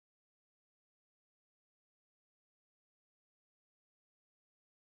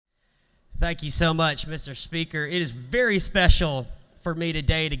Thank you so much, Mr. Speaker. It is very special for me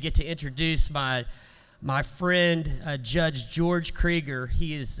today to get to introduce my friend, Judge George Kreeger.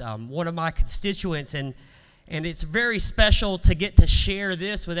 He is one of my constituents, and it's very special to get to share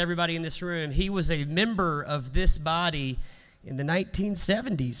this with everybody in this room. He was a member of this body in the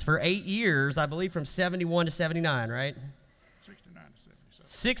 1970s for 8 years, I believe from 71 to 79, right? 69 to 77.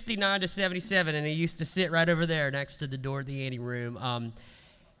 69 to 77, and he used to sit right over there next to the door of the ante room.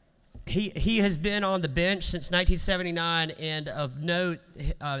 He has been on the bench since 1979, and of note,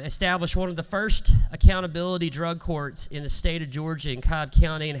 established one of the first accountability drug courts in the state of Georgia in Cobb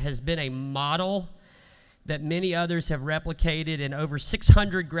County, and has been a model that many others have replicated, and over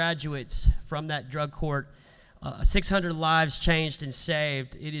 600 graduates from that drug court, 600 lives changed and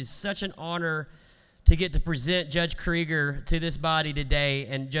saved. It is such an honor to get to present Judge Kreeger to this body today.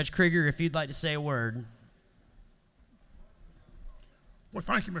 And Judge Kreeger, if you'd like to say a word. Well,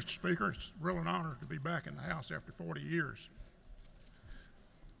 thank you, Mr. Speaker. It's really an honor to be back in the House after 40 years.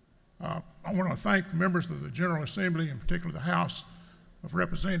 I want to thank the members of the General Assembly, in particular the House of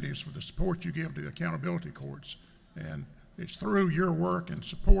Representatives, for the support you give to the accountability courts. And it's through your work and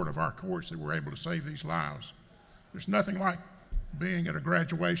support of our courts that we're able to save these lives. There's nothing like being at a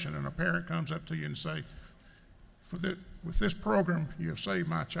graduation and a parent comes up to you and say, with this program, you have saved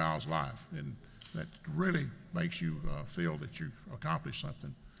my child's life. And that really makes you feel that you've accomplished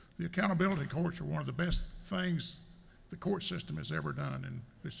something. The accountability courts are one of the best things the court system has ever done, and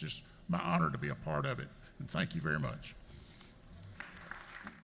it's just my honor to be a part of it. And thank you very much.